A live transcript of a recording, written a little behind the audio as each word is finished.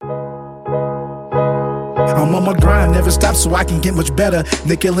I'm on my grind, never stop so I can get much better.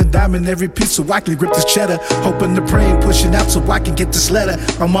 Nickel and diamond every piece so I can grip this cheddar. Hoping to pray and push it out so I can get this letter.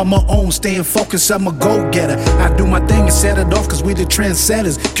 I'm on my own, staying focused, I'm a go-getter. I do my thing and set it off cause we the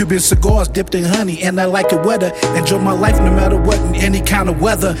trendsetters. Cuban cigars dipped in honey and I like it wetter. Enjoy my life no matter what in any kind of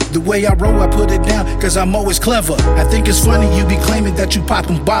weather. The way I roll, I put it down cause I'm always clever. I think it's funny you be claiming that you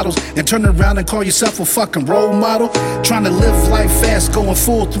poppin' bottles and turn around and call yourself a fucking role model. Trying to live life fast, going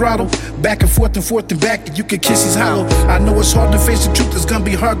full throttle. Back and forth and back, you can kiss his hollow. I know it's hard to face the truth, it's gonna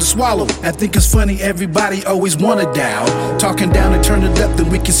be hard to swallow. I think it's funny everybody always wanna down. Talking down and turn it up, then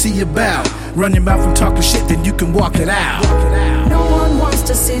we can see you bow. Run your mouth and talking shit, then you can walk it out. No one wants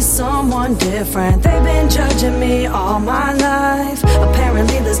to see someone different. They've been judging me all my life.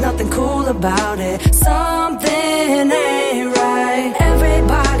 Apparently there's nothing cool about it. Something ain't right.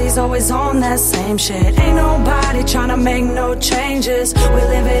 Everybody's always on that same shit. Ain't nobody trying to make no changes. We're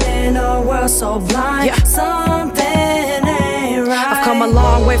living in a world so blind. Something ain't right. I've come a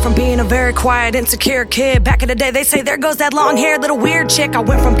long way from being a very quiet, insecure kid. Back in the day, they say, there goes that long-haired little weird chick. I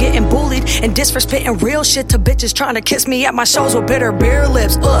went from getting bullied and disrespecting real shit to bitches trying to kiss me at my shows with bitter beer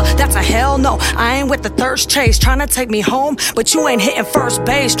lips. That's a hell no. I ain't with the thirst chase. Trying to take me home, but you ain't hitting first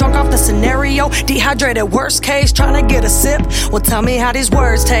base. Drunk off the scenario, dehydrated worst case. Trying to get a sip, well tell me how these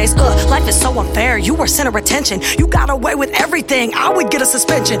words taste. Life is so unfair, you were center attention. You got away with everything, I would get a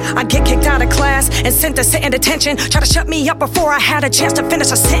suspension. I'd get kicked out of class and sent to sit in detention. Try to shut me up before I had a chance to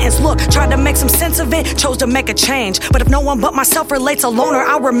finish a sentence. Look, tried to make some sense of it, chose to make a change. But if no one but myself relates, a loner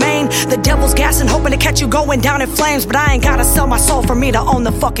I'll remain. The devil's gassing, hoping to catch you going down in flames. But I ain't gotta sell my soul for me to own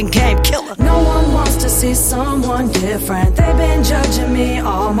the fucking game. Killer. No one wants to see someone different. They've been judging me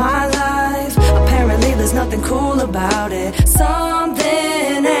all my life. Apparently there's nothing cool about it.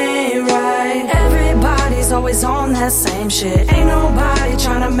 Something ain't right. Everybody's always on that same shit. Ain't nobody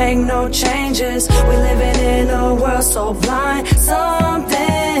trying to make no changes. We living in a world so blind. Something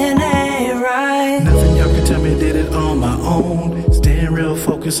ain't right. Nothing y'all can tell me, did it on my own. Staying real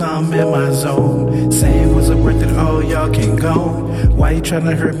focused, I'm in my zone. Saying was a worth it, all y'all can go. Why you trying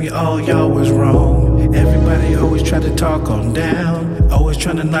to hurt me, all y'all was wrong. Everybody always try to talk on down. Always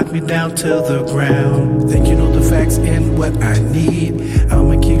trying to knock me down to the ground. Think you know the facts and what I need.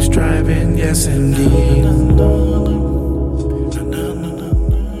 I'ma keep striving, yes indeed.